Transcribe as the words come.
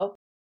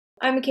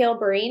I'm Mikala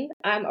Breen.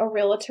 I'm a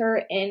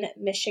realtor in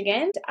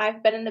Michigan.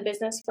 I've been in the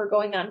business for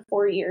going on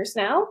 4 years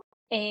now.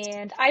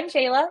 And I'm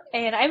Shayla,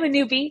 and I'm a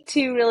newbie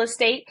to real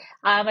estate.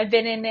 I've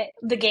been in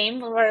the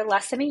game for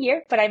less than a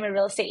year, but I'm a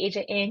real estate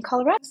agent in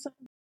Colorado.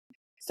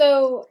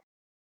 So,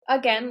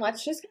 again,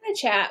 let's just kind of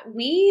chat.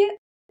 We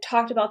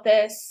talked about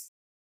this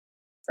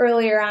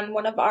earlier on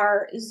one of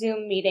our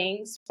Zoom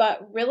meetings,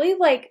 but really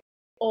like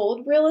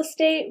old real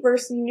estate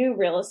versus new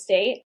real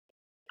estate.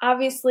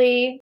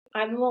 Obviously,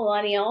 I'm a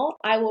millennial.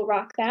 I will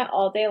rock that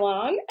all day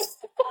long.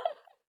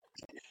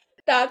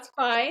 That's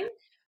fine.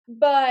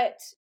 But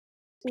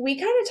we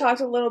kind of talked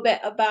a little bit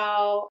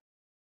about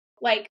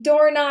like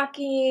door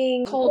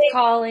knocking, Cold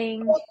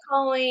calling.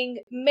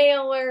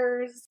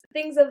 mailers,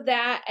 things of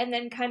that, and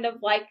then kind of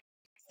like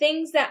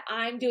things that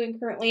I'm doing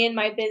currently in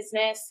my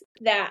business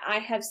that I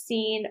have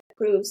seen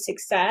prove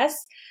success,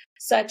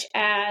 such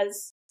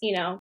as,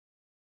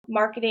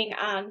 marketing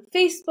on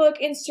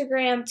Facebook,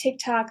 Instagram,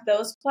 TikTok,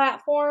 those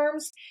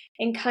platforms,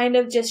 and kind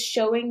of just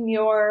showing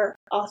your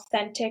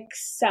authentic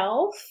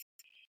self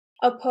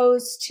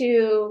opposed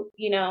to,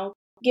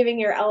 giving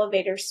your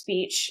elevator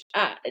speech,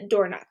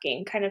 door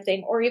knocking kind of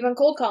thing, or even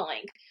cold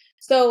calling.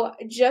 So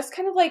just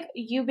kind of like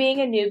you being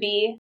a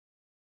newbie,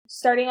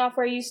 starting off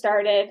where you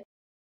started,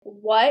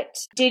 what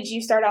did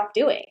you start off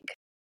doing?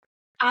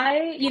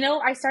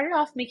 I started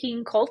off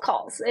making cold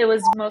calls. It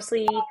was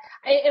mostly,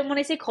 and when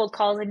I say cold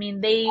calls, I mean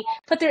they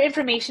put their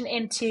information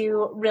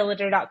into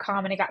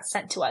Realtor.com and it got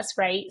sent to us,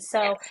 right?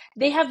 So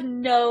they have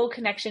no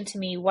connection to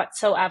me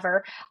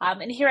whatsoever.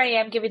 And here I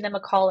am giving them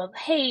a call of,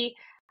 hey,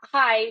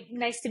 hi,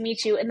 nice to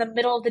meet you. In the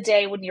middle of the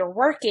day when you're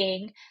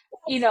working,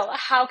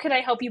 how can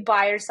I help you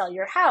buy or sell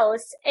your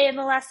house? And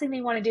the last thing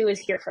they want to do is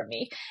hear from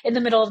me in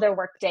the middle of their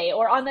workday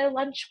or on their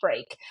lunch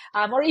break,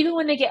 or even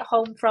when they get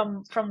home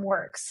from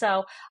work.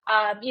 So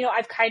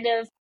I've kind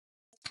of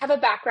have a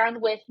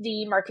background with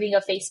the marketing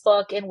of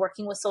Facebook and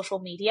working with social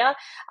media.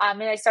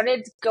 And I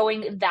started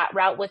going that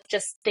route with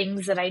just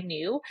things that I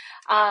knew.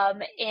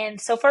 And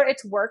so far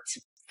it's worked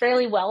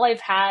fairly well.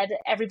 I've had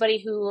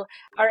everybody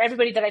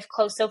that I've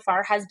closed so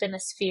far has been a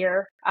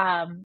Sphere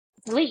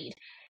lead.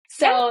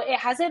 So it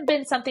hasn't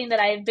been something that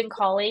I've been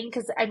calling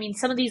because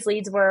some of these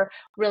leads were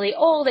really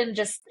old and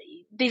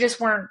they just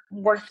weren't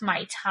worth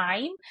my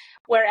time.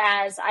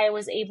 Whereas I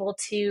was able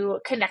to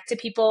connect to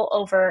people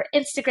over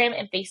Instagram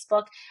and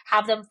Facebook,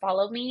 have them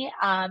follow me.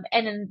 And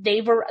then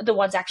they were the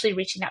ones actually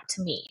reaching out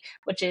to me,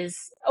 which is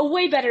a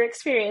way better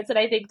experience than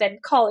I think than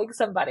calling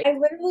somebody.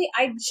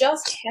 I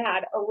just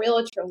had a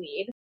realtor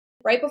lead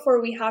right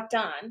before we hopped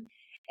on.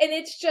 And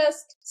it's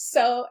just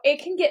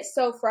it can get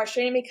so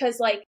frustrating because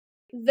like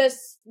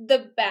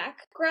the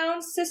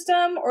background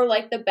system or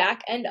like the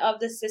back end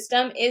of the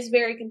system is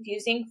very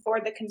confusing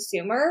for the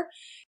consumer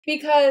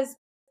because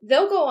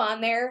they'll go on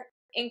there,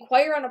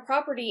 inquire on a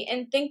property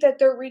and think that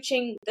they're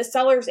reaching the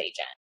seller's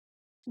agent.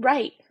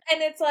 Right.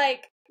 And it's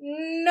like,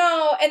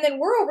 no. And then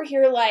we're over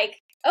here like,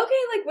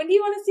 okay, like when do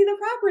you want to see the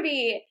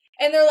property?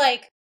 And they're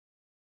like,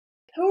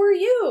 who are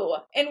you?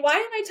 And why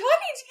am I talking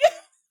to you?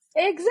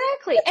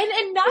 Exactly.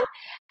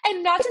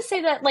 And not to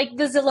say that like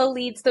the Zillow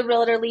leads, the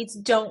realtor leads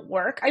don't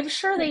work. I'm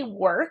sure they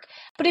work,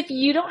 but if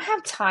you don't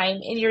have time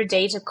in your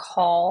day to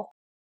call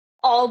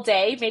all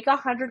day, make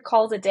 100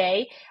 calls a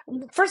day.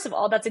 First of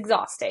all, that's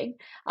exhausting.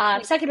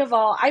 Second of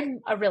all,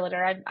 I'm a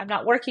realtor. I'm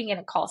not working in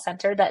a call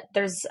center. That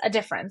there's a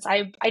difference.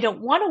 I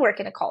don't want to work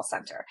in a call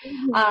center.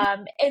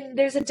 And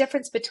there's a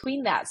difference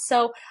between that.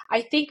 So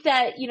I think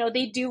that,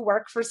 they do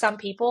work for some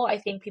people. I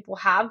think people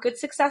have good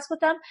success with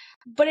them.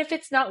 But if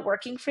it's not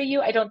working for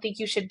you, I don't think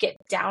you should get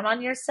down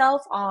on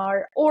yourself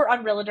or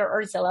on Realtor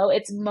or Zillow.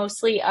 It's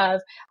mostly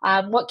of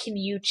what can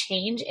you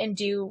change and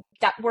do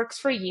that works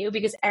for you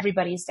because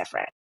everybody's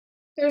different.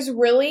 There's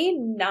really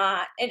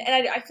not, and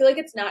I feel like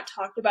it's not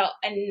talked about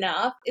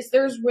enough, is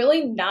there's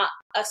really not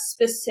a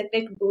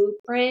specific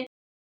blueprint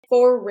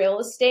for real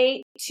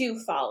estate to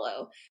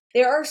follow.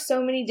 There are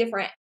so many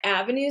different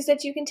avenues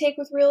that you can take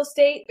with real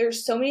estate.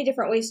 There's so many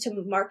different ways to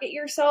market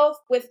yourself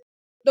with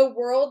the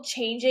world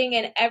changing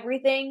and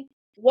everything.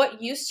 What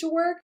used to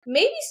work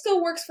maybe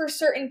still works for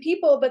certain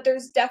people, but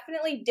there's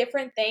definitely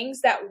different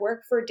things that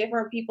work for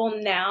different people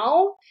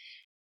now.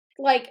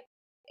 Like,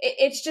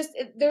 it's just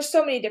there's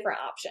so many different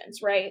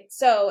options, right?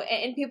 So,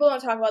 and people don't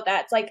talk about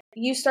that. It's like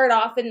you start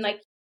off and like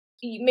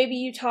maybe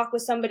you talk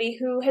with somebody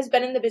who has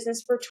been in the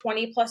business for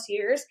 20 plus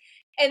years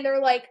and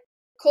they're like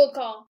cold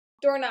call,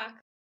 door knock,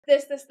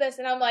 this,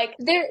 and I'm like,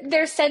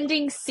 they're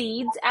sending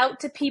seeds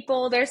out to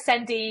people. They're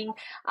sending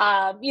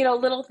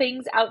little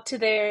things out to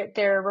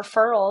their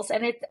referrals,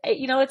 and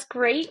it's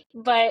great,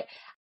 but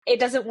it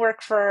doesn't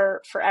work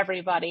for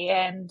everybody.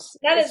 And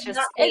that is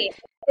not me.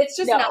 It's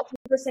just not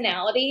my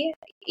personality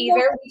either.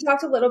 No. We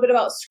talked a little bit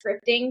about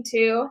scripting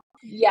too.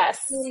 Yes.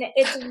 And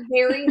it's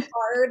very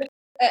hard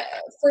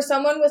for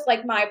someone with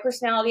like my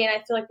personality, and I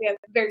feel like we have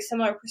very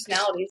similar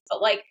personalities,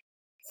 but like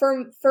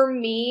for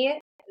me,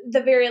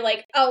 the very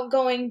like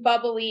outgoing,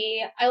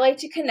 bubbly, I like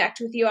to connect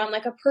with you on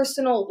like a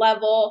personal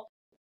level,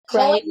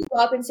 calling you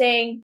up and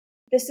saying,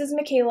 this is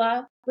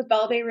Mikala with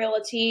Bella Bay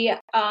Realty.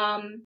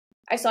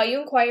 I saw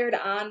you inquired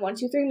on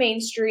 123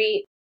 Main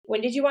Street.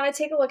 When did you want to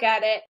take a look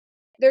at it?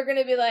 They're going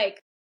to be like,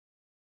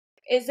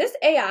 is this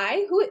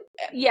AI?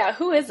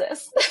 Who is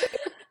this?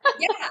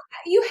 Yeah,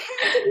 you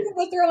have to be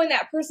able to throw in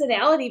that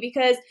personality,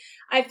 because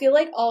I feel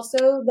like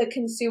also the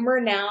consumer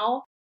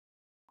now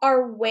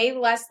are way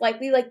less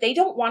likely, like they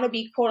don't want to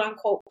be quote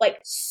unquote like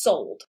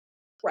sold,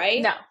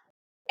 right? No.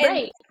 And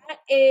Right. that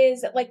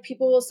is like,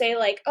 people will say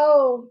like,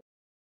 oh,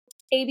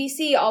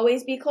 ABC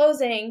always be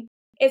closing.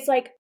 It's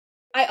like,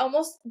 I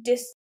almost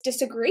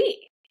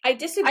disagree. I I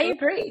disagree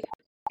agree.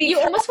 You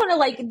because almost want to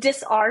like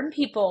disarm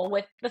people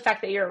with the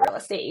fact that you're a real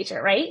estate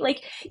agent, right?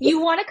 Like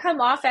you want to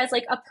come off as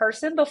like a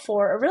person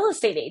before a real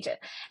estate agent.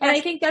 And I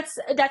think that's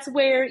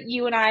where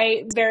you and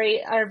I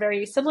are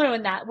very similar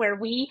in that, where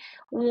we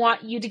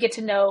want you to get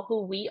to know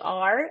who we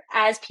are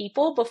as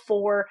people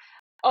before,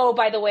 oh,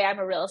 by the way, I'm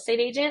a real estate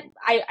agent.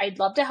 I'd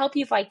love to help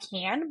you if I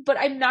can, but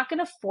I'm not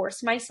going to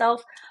force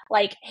myself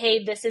like,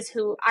 hey, this is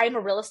who I'm, a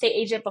real estate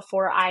agent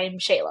before I'm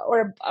Shayla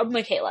or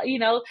Mikala, you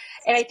know?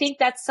 And I think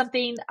that's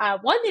something,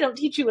 one, they don't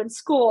teach you in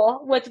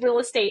school with real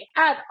estate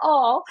at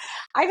all.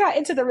 I got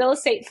into the real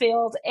estate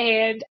field,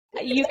 and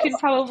you can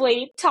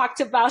probably talk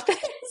about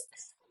this.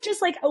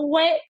 Just like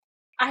what,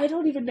 I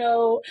don't even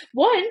know.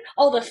 One,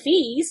 all the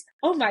fees.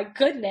 Oh my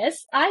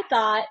goodness. I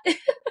thought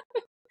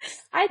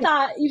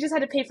you just had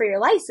to pay for your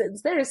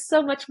license. There is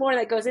so much more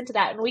that goes into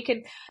that, and we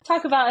can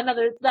talk about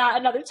another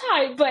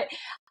time. But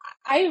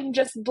I am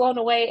just blown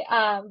away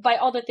by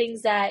all the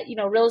things that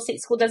real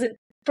estate school doesn't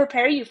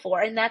prepare you for,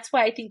 and that's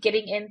why I think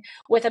getting in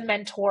with a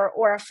mentor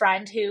or a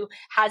friend who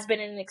has been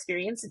in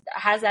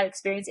has that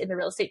experience in the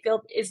real estate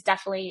field is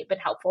definitely been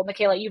helpful.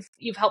 Mikala,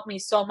 you've helped me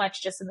so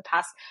much just in the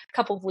past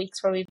couple of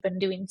weeks where we've been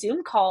doing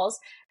Zoom calls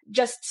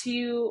just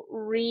to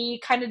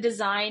kind of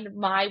design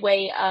my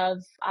way of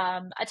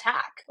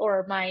attack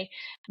or my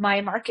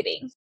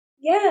marketing.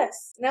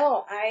 yes,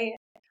 no,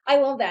 I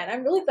love that.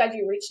 I'm really glad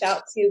you reached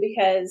out too,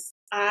 because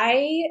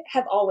I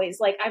have always,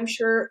 like, I'm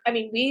sure, I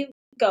mean, we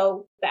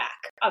go back,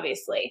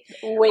 obviously,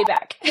 Way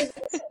back.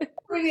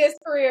 previous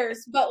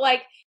careers, but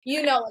like,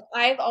 like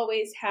I've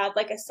always had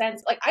like a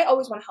sense, like I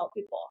always want to help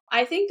people.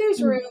 I think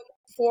there's room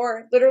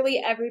for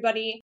literally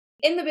everybody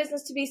in the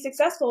business to be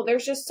successful.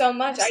 There's just so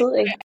much.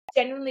 Absolutely. I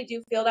genuinely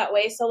do feel that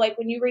way. So like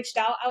when you reached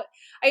out,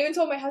 I even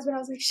told my husband, I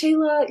was like,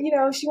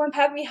 Shayla, she wanted to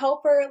have me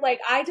help her. Like,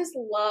 I just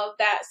love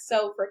that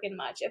so freaking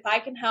much. If I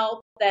can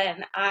help,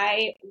 then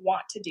I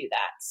want to do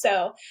that.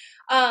 So,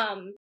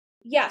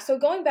 yeah. So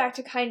going back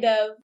to kind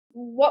of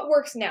what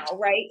works now,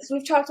 right? So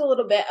we've talked a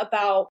little bit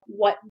about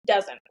what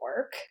doesn't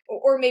work,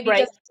 or maybe Right.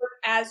 doesn't work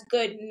as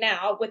good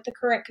now with the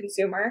current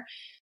consumer.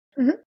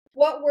 Mm-hmm.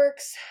 What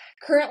works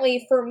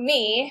currently for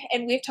me,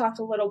 and we've talked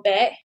a little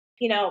bit,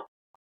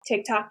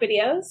 TikTok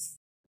videos,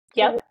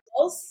 Yep.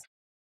 Reels,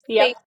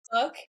 Yep.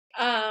 Facebook.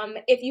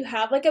 If you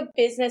have like a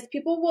business,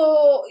 people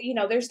will,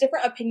 there's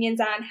different opinions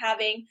on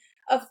having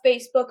a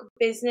Facebook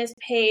business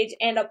page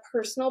and a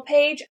personal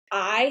page.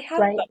 I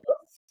have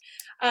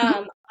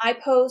both. I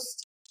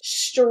post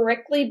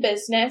strictly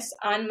business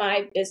on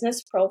my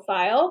business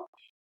profile,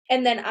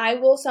 and then I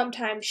will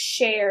sometimes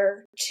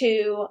share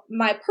to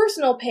my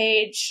personal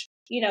page,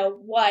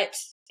 what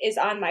is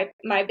on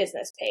my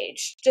business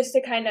page, just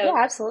to kind of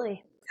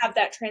absolutely have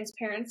that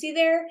transparency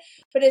there.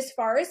 But as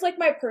far as like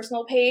my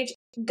personal page,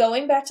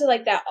 going back to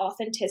like that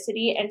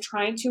authenticity and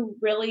trying to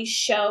really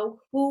show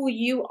who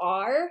you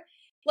are,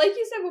 like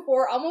you said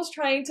before, almost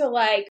trying to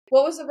like,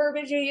 what was the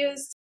verbiage you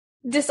used?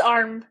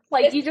 Disarm.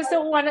 Like you just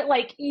don't want it,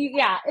 like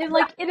and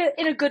like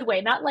in a good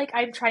way, not like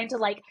I'm trying to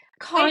like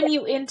con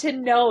you into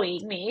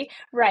knowing me,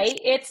 right?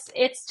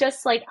 It's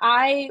just like,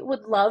 I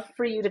would love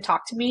for you to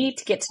talk to me,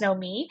 to get to know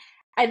me,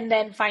 and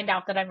then find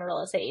out that I'm a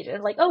real estate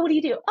agent. Like, oh, what do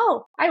you do?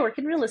 Oh, I work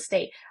in real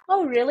estate.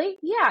 Oh, really?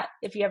 Yeah.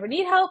 If you ever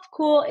need help,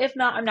 cool. If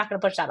not, I'm not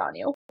going to push that on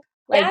you.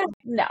 Like, yeah,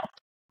 no.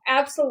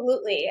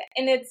 Absolutely.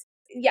 And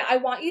I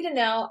want you to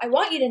know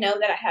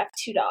that I have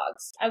 2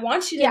 dogs. I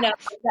want you to know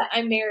that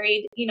I'm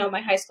married,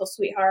 my high school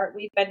sweetheart.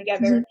 We've been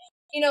together,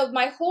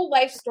 my whole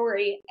life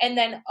story. And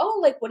then, oh,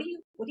 like, what do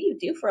you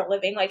do for a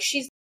living? Like,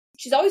 she's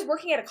always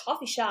working at a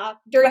coffee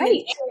shop during the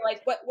day.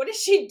 Like, what does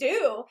she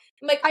do?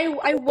 I'm like,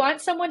 I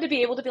want someone to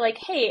be able to be like,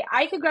 hey,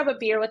 I could grab a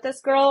beer with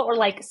this girl, or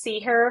like see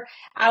her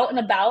out and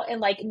about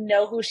and like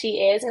know who she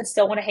is and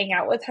still want to hang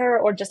out with her,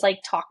 or just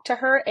like talk to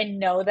her and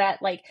know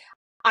that like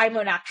I'm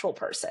an actual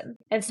person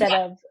instead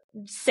of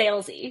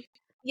salesy.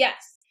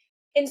 Yes.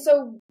 And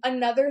so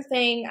another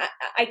thing,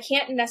 I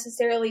can't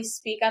necessarily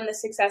speak on the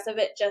success of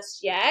it just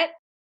yet.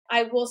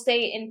 I will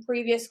say in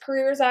previous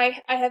careers,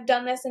 I have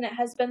done this and it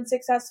has been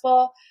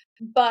successful,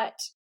 but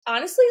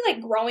honestly,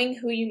 like growing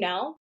who you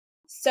know.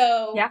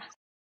 So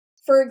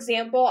for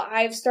example,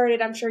 I've started,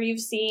 I'm sure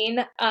you've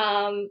seen,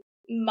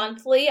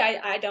 monthly.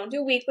 I don't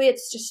do weekly.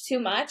 It's just too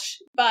much,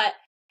 but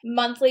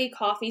monthly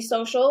coffee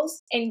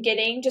socials, and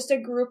getting just a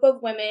group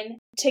of women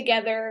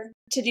together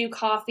to do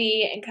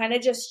coffee and kind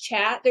of just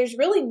chat. There's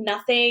really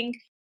nothing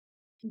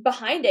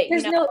behind it.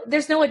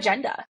 There's no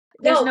agenda.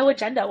 There's no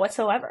agenda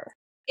whatsoever.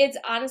 It's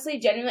honestly,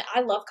 genuinely,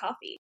 I love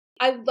coffee.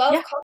 I love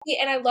coffee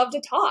and I love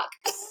to talk.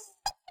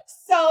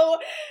 So,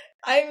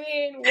 I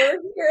mean, we're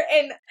here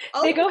and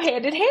they go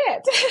hand in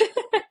hand.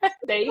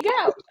 There you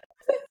go.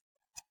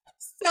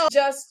 So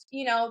just,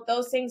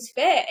 those things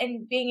fit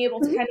and being able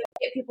to kind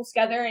of get people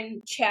together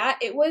and chat.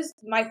 It was,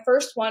 my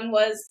first one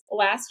was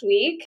last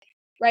week,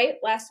 right?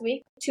 Last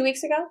week, 2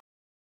 weeks ago.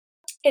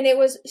 And it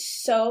was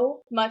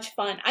so much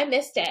fun. I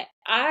missed it.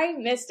 I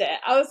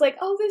was like,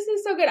 oh, this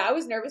is so good. I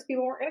was nervous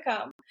people weren't going to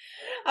come.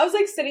 I was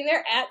like sitting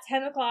there at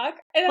 10 o'clock.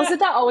 And Wasn't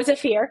that always a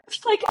fear?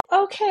 Like,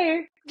 okay,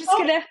 I'm just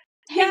going to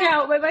hang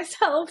out by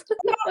myself.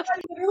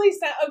 I literally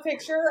sent a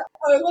picture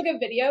or like a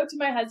video to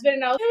my husband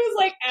and it was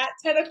like at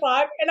 10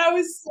 o'clock and I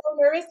was so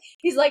nervous.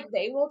 He's like,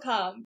 they will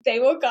come.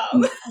 You're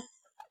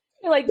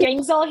like,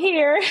 gang's all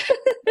here.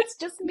 It's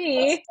just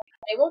me.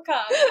 They will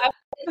come.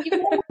 Even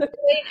though we're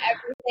doing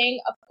everything,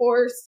 of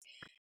course,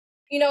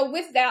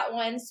 with that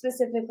one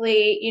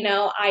specifically,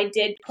 I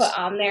did put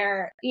on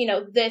there,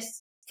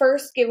 this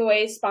first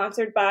giveaway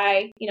sponsored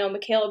by,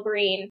 Mikala,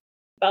 Breen,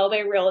 Bella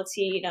Bay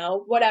Realty,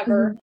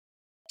 whatever,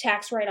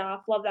 tax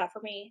write-off. Love that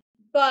for me.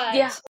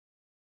 But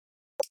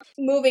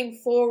moving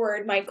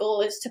forward, my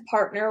goal is to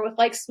partner with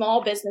like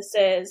small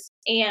businesses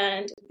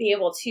and be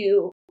able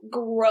to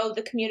grow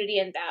the community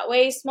in that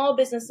way. Small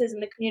businesses in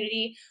the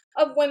community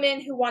of women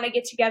who want to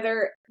get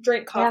together,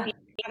 drink coffee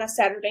on a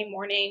Saturday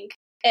morning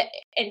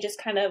and just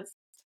kind of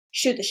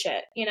shoot the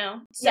shit,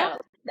 So. Yeah,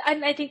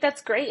 and I think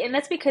that's great. And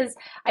that's because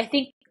I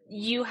think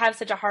you have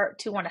such a heart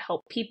to want to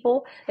help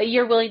people that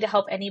you're willing to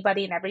help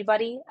anybody and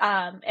everybody.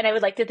 And I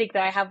would like to think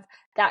that I have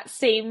that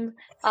same,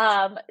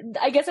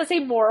 I guess that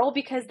same moral,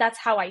 because that's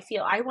how I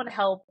feel. I want to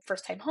help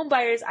first-time home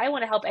buyers. I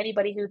want to help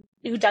anybody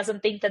who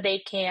doesn't think that they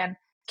can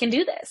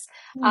do this.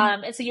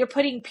 And so you're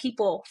putting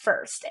people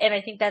first. And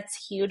I think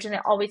that's huge. And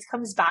it always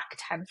comes back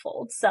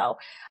tenfold. So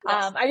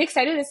I'm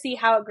excited to see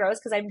how it grows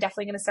because I'm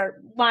definitely going to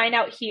start mine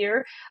out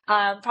here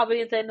probably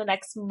within the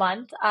next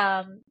month.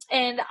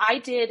 And I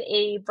did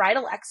a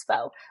bridal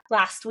expo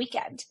last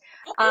weekend.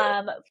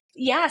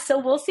 So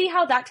we'll see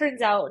how that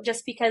turns out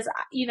just because,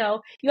 you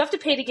have to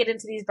pay to get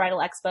into these bridal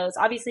expos.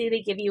 Obviously,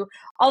 they give you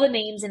all the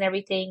names and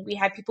everything. We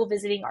had people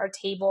visiting our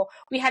table.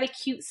 We had a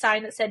cute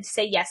sign that said,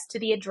 say yes to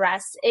the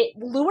address. It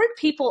lured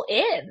people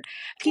in.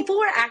 People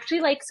were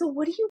actually like, so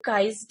what do you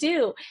guys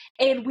do?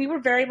 And we were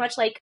very much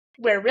like,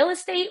 we're real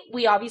estate.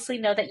 We obviously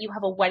know that you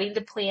have a wedding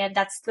to plan.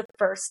 That's the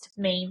first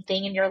main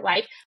thing in your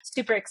life.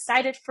 Super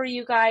excited for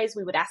you guys.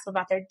 We would ask them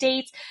about their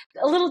dates,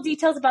 a little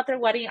details about their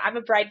wedding. I'm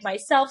a bride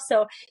myself,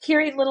 so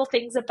hearing little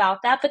things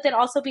about that, but then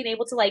also being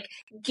able to like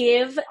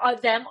give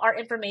them our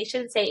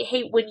information and say,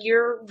 hey, when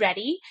you're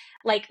ready,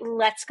 like,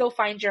 let's go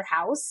find your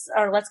house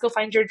or let's go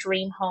find your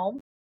dream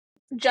home.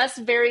 Just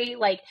very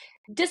like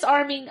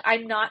disarming.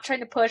 I'm not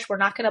trying to push. We're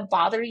not going to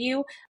bother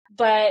you,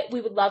 but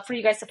we would love for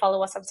you guys to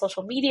follow us on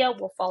social media.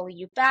 We'll follow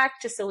you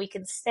back just so we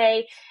can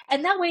stay.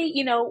 And that way,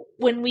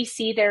 when we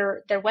see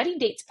their wedding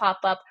dates pop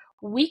up,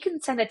 we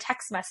can send a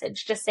text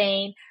message just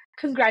saying,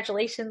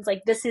 congratulations,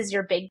 like this is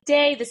your big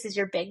day, this is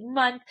your big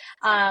month.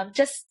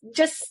 Just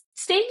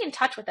staying in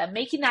touch with them,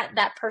 making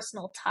that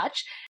personal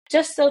touch,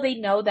 just so they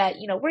know that,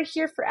 we're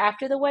here for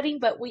after the wedding,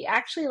 but we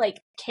actually like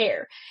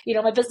care.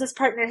 My business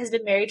partner has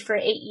been married for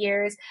 8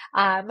 years.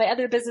 My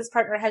other business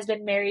partner has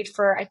been married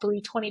for, I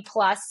believe, 20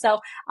 plus. So,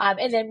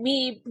 and then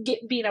me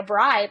being a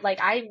bride, like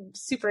I'm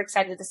super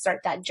excited to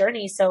start that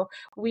journey. So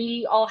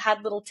we all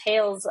had little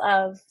tales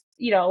of,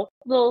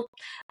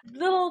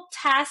 little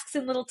tasks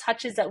and little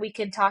touches that we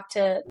could talk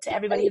to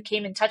everybody who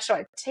came and touched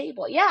our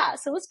table. Yeah.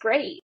 So it was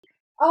great.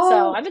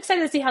 So I'm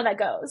excited to see how that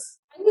goes.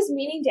 I was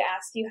meaning to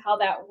ask you how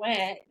that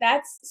went.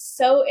 That's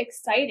so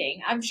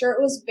exciting. I'm sure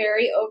it was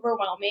very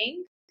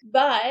overwhelming,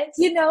 but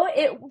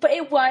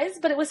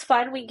it was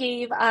fun.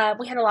 We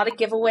had a lot of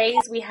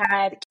giveaways. We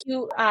had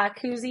cute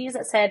koozies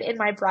that said "In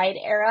My Bride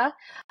Era"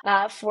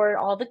 for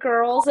all the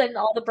girls and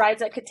all the brides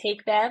that could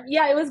take them.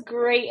 Yeah, it was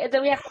great. And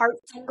then we had heart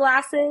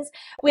sunglasses.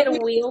 We had a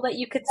wheel that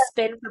you could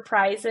spin for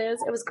prizes.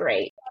 It was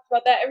great.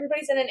 About that,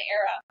 everybody's in an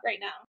era right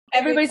now.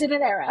 Everybody's in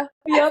an era.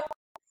 Yep.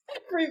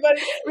 Everybody.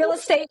 Real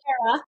estate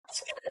era.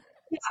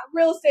 Yeah,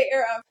 real estate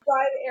era,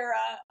 bride era.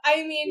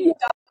 I mean,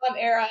 .com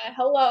era.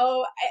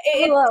 Hello.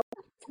 Hello.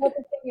 It's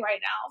a thing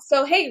right now.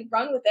 So, hey,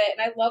 run with it. And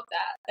I love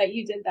that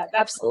you did that. That's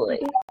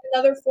absolutely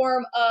another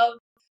form of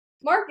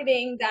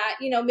marketing that,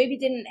 maybe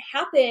didn't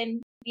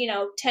happen,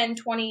 10,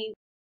 20,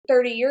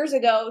 30 years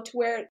ago to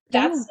where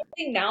that's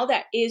something now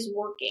that is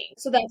working.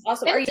 So that's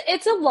awesome.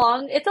 It's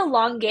a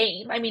long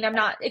game. I mean, I'm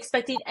not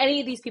expecting any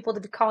of these people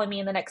to be calling me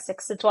in the next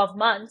 6 to 12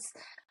 months.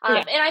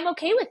 And I'm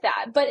okay with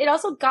that, but it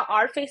also got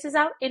our faces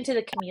out into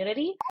the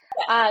community.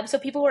 So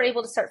people were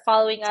able to start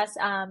following us,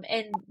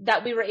 and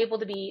that we were able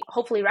to be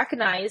hopefully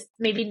recognized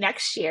maybe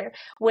next year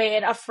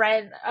when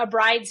a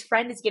bride's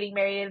friend is getting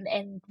married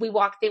and they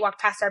walk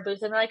past our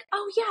booth and they're like,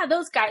 oh yeah,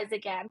 those guys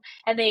again.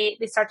 And they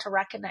start to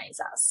recognize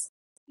us.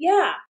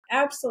 Yeah,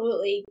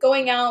 absolutely.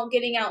 Going out,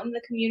 getting out in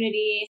the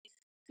community,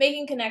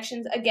 making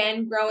connections,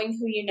 again, growing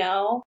who you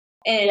know.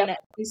 And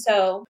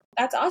so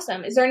that's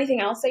awesome. Is there anything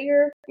else that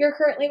you're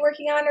currently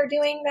working on or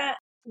doing that?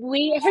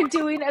 We are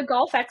doing a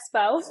golf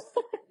expo.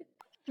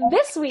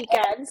 this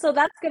weekend. So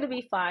that's going to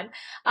be fun.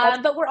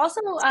 But we're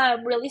also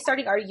really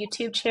starting our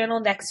YouTube channel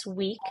next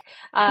week.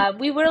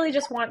 We really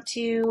just want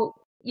to,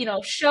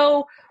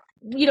 show,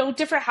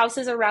 different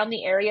houses around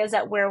the areas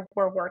that we're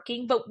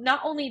working. But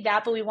not only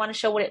that, but we want to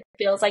show what it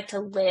feels like to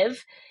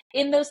live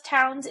in those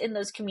towns, in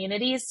those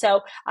communities.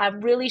 So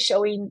really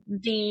showing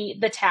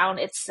the town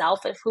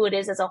itself, of who it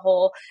is as a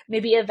whole,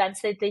 maybe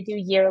events that they do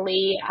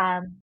yearly,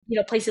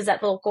 places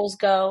that locals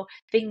go,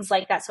 things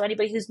like that. So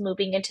anybody who's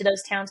moving into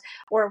those towns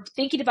or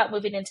thinking about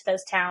moving into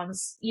those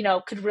towns,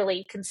 could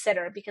really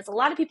consider, because a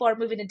lot of people are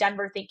moving to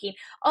Denver thinking,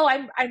 oh,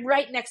 I'm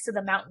right next to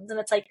the mountains. And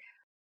it's like,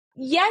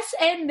 yes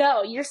and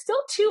no. You're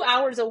still 2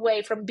 hours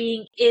away from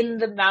being in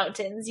the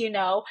mountains, And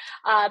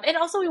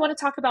also, we want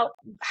to talk about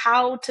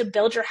how to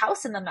build your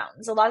house in the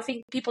mountains. A lot of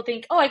people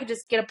think, oh, I could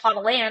just get a plot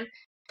of land,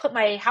 put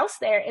my house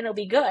there, and it'll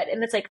be good.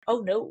 And it's like,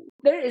 oh no,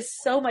 there is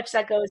so much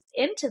that goes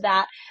into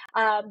that,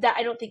 that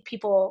I don't think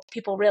people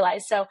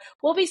realize. So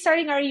we'll be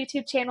starting our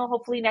YouTube channel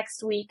hopefully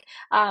next week,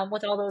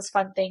 with all those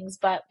fun things.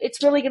 But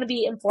it's really going to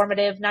be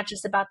informative, not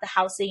just about the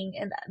housing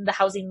and the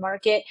housing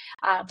market,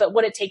 but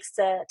what it takes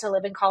to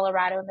live in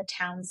Colorado and the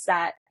towns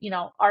that,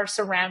 are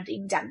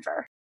surrounding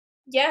Denver.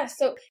 Yeah,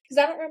 so, because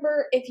I don't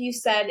remember if you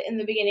said in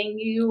the beginning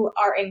you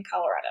are in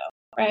Colorado,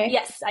 right?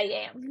 Yes, I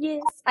am.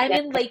 Yes, I'm Yeah.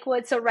 in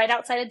Lakewood, so right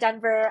outside of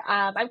Denver.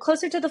 I'm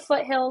closer to the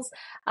foothills,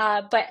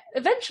 but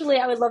eventually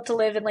I would love to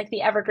live in like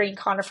the Evergreen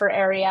Conifer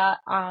area,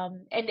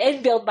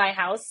 and build my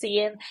house. See,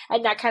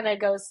 and that kind of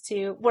goes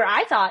to where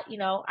I thought,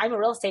 I'm a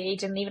real estate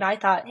agent, and even I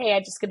thought, hey, I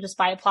just could just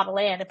buy a plot of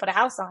land and put a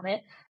house on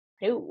it.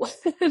 No,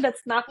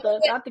 that's not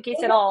the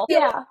case at all.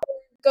 Yeah.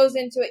 Goes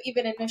into it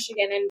even in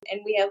Michigan,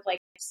 and we have like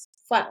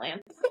flat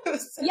land.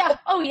 Yeah.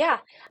 Oh, yeah.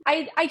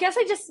 I guess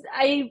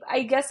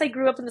I guess I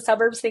grew up in the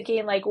suburbs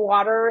thinking like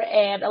water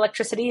and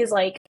electricity is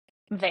like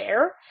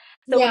there.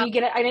 So when Yeah. you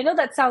get it, and I know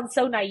that sounds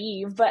so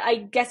naive, but I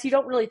guess you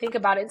don't really think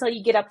about it until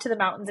you get up to the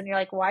mountains and you're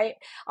like, why?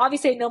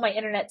 Obviously, I know my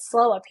internet's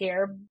slow up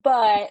here,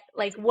 but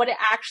like what it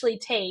actually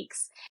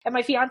takes. And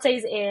my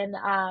fiance's in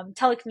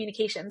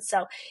telecommunications,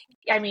 so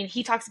I mean,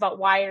 he talks about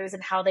wires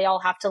and how they all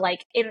have to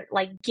like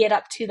get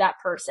up to that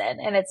person,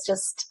 and it's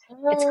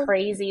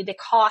crazy. The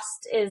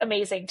cost is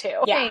amazing too.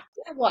 Okay.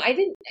 Yeah. Well, I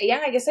didn't.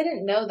 Yeah, I guess I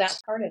didn't know that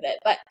part of it,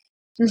 but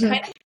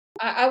kind of.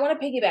 I want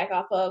to piggyback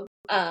off of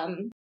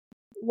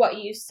what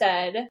you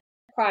said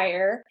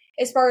prior,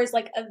 as far as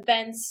like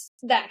events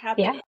that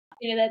happen.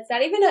 Yeah. That's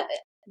not even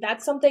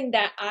that's something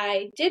that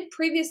I did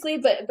previously,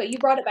 but you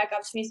brought it back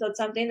up to me, so it's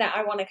something that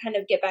I want to kind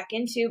of get back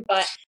into.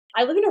 But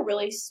I live in a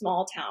really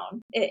small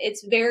town.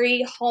 It's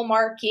very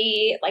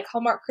Hallmarky, like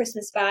Hallmark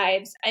Christmas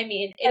vibes. I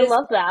mean, I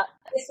love that.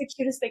 It's the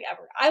cutest thing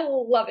ever. I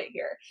love it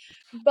here.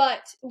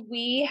 But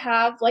we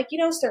have like,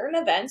 certain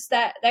events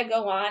that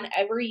go on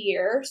every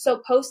year.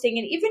 So posting,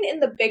 and even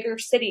in the bigger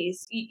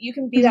cities, you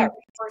can be that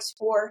resource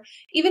for,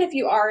 even if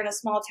you are in a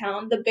small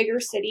town, the bigger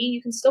city,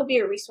 you can still be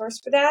a resource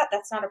for that.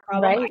 That's not a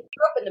problem. Right. I grew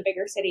up in the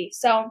bigger city.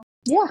 So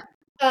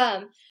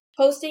yeah.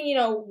 Posting,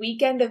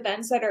 weekend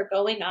events that are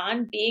going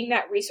on, being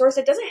that resource.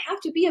 It doesn't have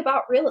to be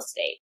about real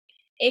estate.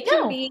 It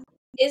can be,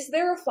 is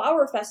there a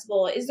flower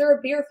festival? Is there a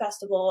beer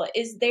festival?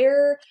 Is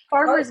there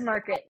farmers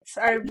markets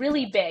are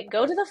really big.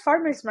 Go to the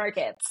farmers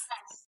markets.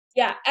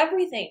 Yeah,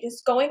 everything.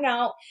 Just going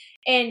out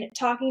and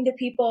talking to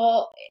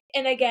people.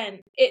 And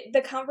again,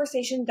 the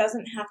conversation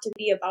doesn't have to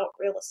be about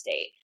real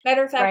estate.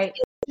 Matter of fact,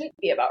 it shouldn't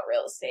be about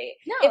real estate.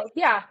 No,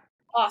 yeah.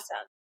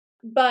 Awesome.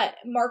 But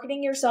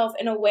marketing yourself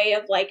in a way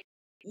of like,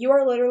 you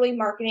are literally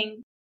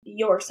marketing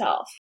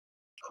yourself,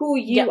 who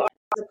you are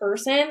as a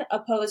person,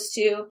 opposed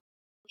to,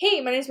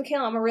 hey, my name's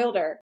Mikala, I'm a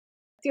realtor.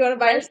 Do you want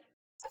to buy your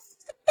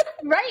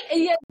Right.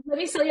 And yeah, let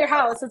me sell your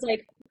house. It's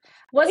like,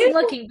 wasn't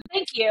looking.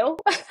 Thank you.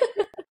 You have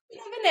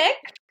a nick.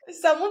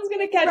 Someone's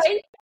gonna catch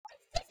you.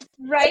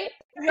 Right.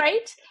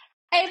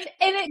 And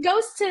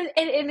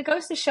it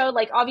goes to show,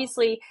 like,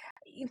 obviously,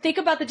 think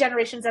about the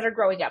generations that are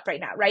growing up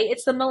right now, right?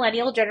 It's the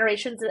millennial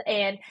generations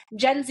and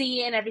Gen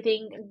Z and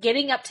everything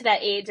getting up to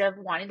that age of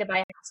wanting to buy a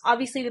house.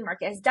 Obviously, the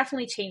market has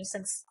definitely changed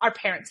since our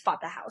parents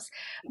bought the house.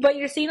 But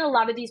you're seeing a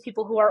lot of these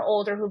people who are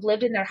older, who've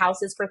lived in their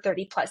houses for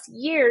 30 plus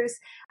years,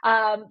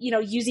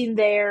 using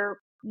their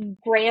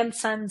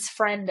grandson's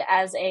friend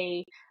as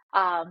a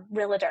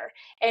realtor.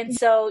 And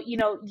so,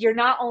 you're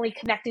not only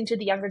connecting to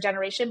the younger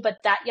generation, but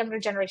that younger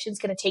generation is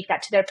going to take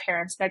that to their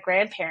parents, their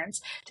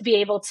grandparents, to be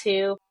able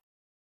to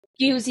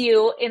use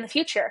you in the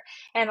future.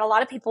 And a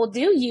lot of people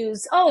do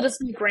use, oh, this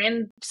is my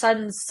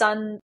grandson's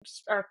son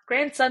or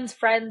grandson's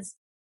friend's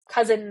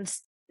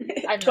cousin's,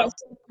 I don't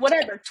know,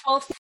 whatever,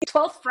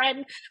 12th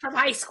friend from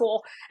high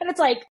school. And it's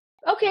like,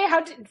 okay,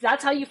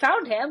 that's how you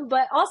found him,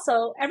 but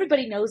also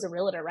everybody knows a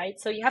realtor, right?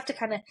 So you have to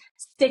kind of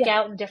stick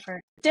out in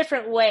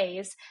different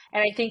ways.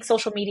 And I think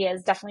social media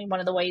is definitely one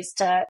of the ways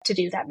to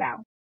do that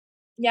now.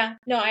 Yeah,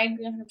 no, I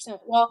agree 100%.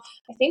 Well,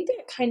 I think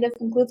that kind of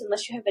concludes,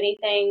 unless you have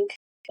anything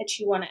that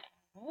you want to add.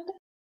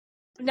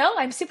 No,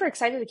 I'm super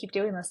excited to keep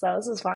doing this though. This is fun.